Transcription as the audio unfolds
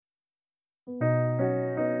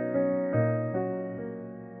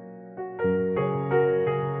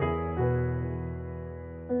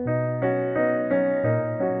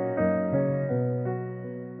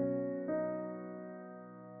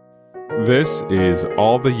This is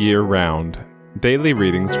All the Year Round, daily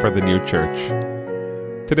readings for the new church.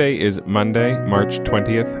 Today is Monday, March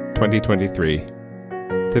 20th, 2023.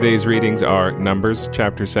 Today's readings are Numbers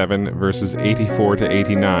chapter 7, verses 84 to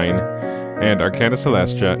 89, and Arcana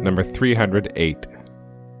Celestia number 308.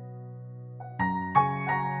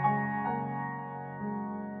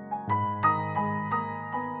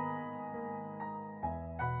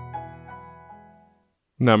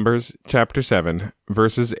 Numbers chapter 7,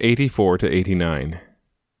 verses 84 to 89.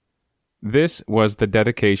 This was the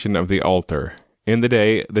dedication of the altar. In the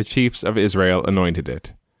day the chiefs of Israel anointed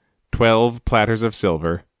it. 12 platters of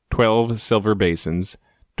silver, 12 silver basins,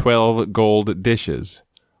 12 gold dishes,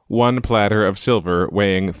 1 platter of silver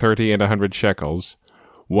weighing 30 and 100 shekels,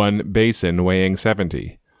 1 basin weighing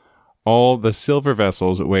 70. All the silver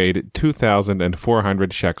vessels weighed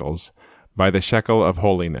 2,400 shekels, by the shekel of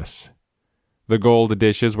holiness. The gold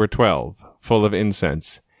dishes were 12, full of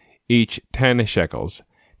incense, each 10 shekels,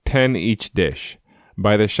 10 each dish,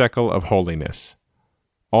 by the shekel of holiness.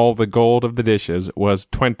 All the gold of the dishes was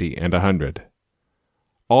 20 and 100.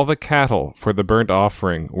 All the cattle for the burnt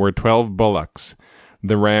offering were 12 bullocks,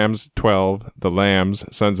 the rams 12, the lambs,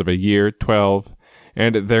 sons of a year 12,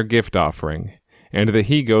 and their gift offering, and the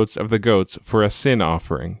he-goats of the goats for a sin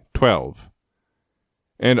offering 12.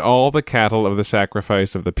 And all the cattle of the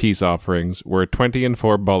sacrifice of the peace offerings were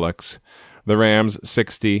 24 bullocks, the rams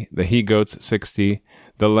 60, the he-goats 60,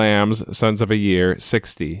 the lambs, sons of a year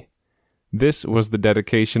 60. This was the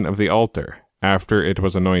dedication of the altar, after it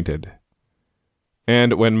was anointed.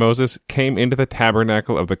 And when Moses came into the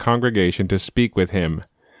tabernacle of the congregation to speak with him,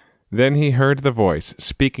 then he heard the voice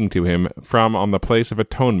speaking to him from on the place of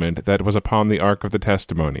atonement that was upon the ark of the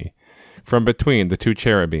testimony, from between the 2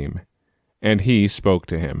 cherubim. And he spoke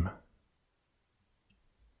to him.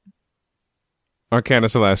 Arcana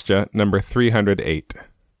Celestia, number 308.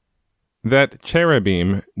 That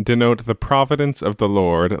cherubim denote the providence of the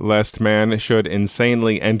Lord, lest man should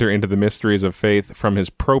insanely enter into the mysteries of faith from his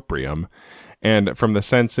proprium, and from the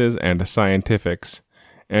senses and scientifics,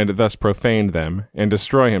 and thus profane them, and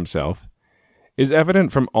destroy himself, is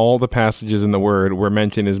evident from all the passages in the Word where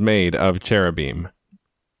mention is made of cherubim.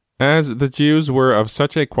 As the Jews were of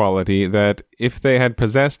such a quality that, if they had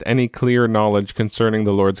possessed any clear knowledge concerning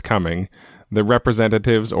the Lord's coming, the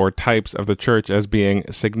representatives or types of the church as being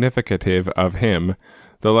significative of him,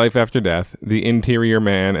 the life after death, the interior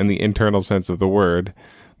man, and the internal sense of the word,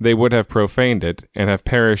 they would have profaned it, and have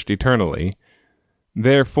perished eternally.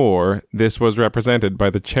 Therefore, this was represented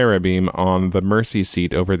by the cherubim on the mercy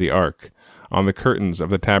seat over the ark, on the curtains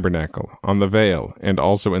of the tabernacle, on the veil, and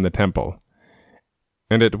also in the temple.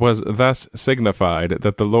 And it was thus signified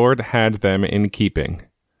that the Lord had them in keeping.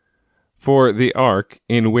 For the ark,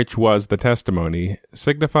 in which was the testimony,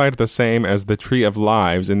 signified the same as the tree of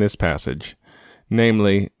lives in this passage,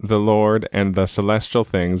 namely, the Lord and the celestial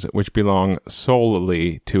things which belong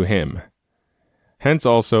solely to him. Hence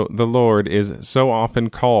also the Lord is so often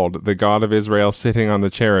called the God of Israel sitting on the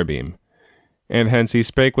cherubim, and hence he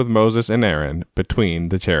spake with Moses and Aaron between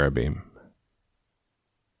the cherubim.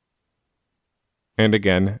 And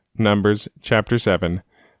again, Numbers chapter 7,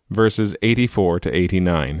 verses 84 to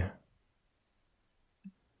 89.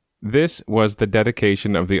 This was the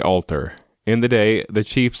dedication of the altar. In the day the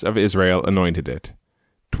chiefs of Israel anointed it.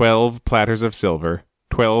 12 platters of silver,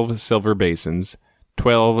 12 silver basins,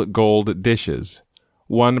 12 gold dishes,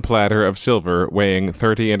 1 platter of silver weighing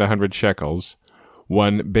 30 and 100 shekels,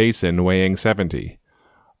 1 basin weighing 70.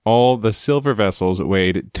 All the silver vessels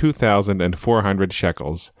weighed 2,400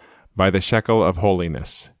 shekels, by the shekel of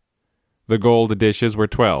holiness. The gold dishes were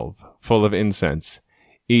 12, full of incense,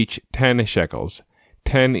 each 10 shekels,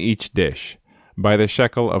 10 each dish, by the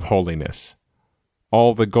shekel of holiness.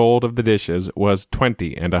 All the gold of the dishes was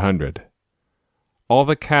 20 and 100. All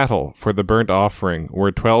the cattle for the burnt offering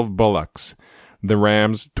were 12 bullocks, the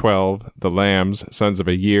rams 12, the lambs, sons of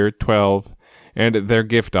a year 12, and their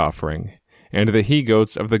gift offering, and the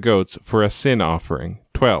he-goats of the goats for a sin offering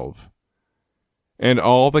 12. And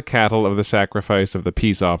all the cattle of the sacrifice of the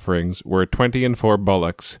peace offerings were 24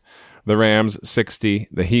 bullocks, the rams 60,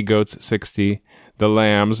 the he-goats 60, the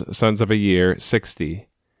lambs, sons of a year 60.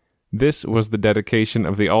 This was the dedication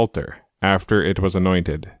of the altar, after it was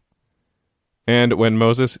anointed. And when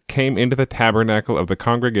Moses came into the tabernacle of the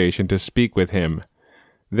congregation to speak with him,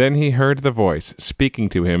 then he heard the voice speaking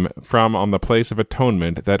to him from on the place of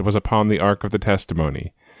atonement that was upon the ark of the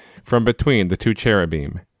testimony, from between the 2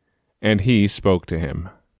 cherubim. And he spoke to him.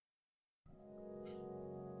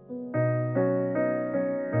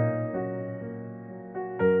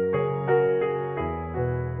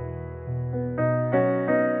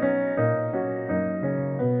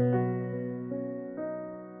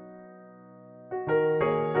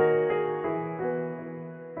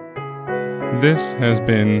 This has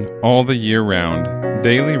been All the Year Round,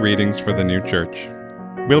 daily readings for the new church.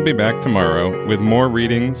 We'll be back tomorrow with more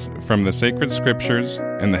readings from the sacred scriptures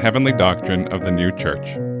and the heavenly doctrine of the new church.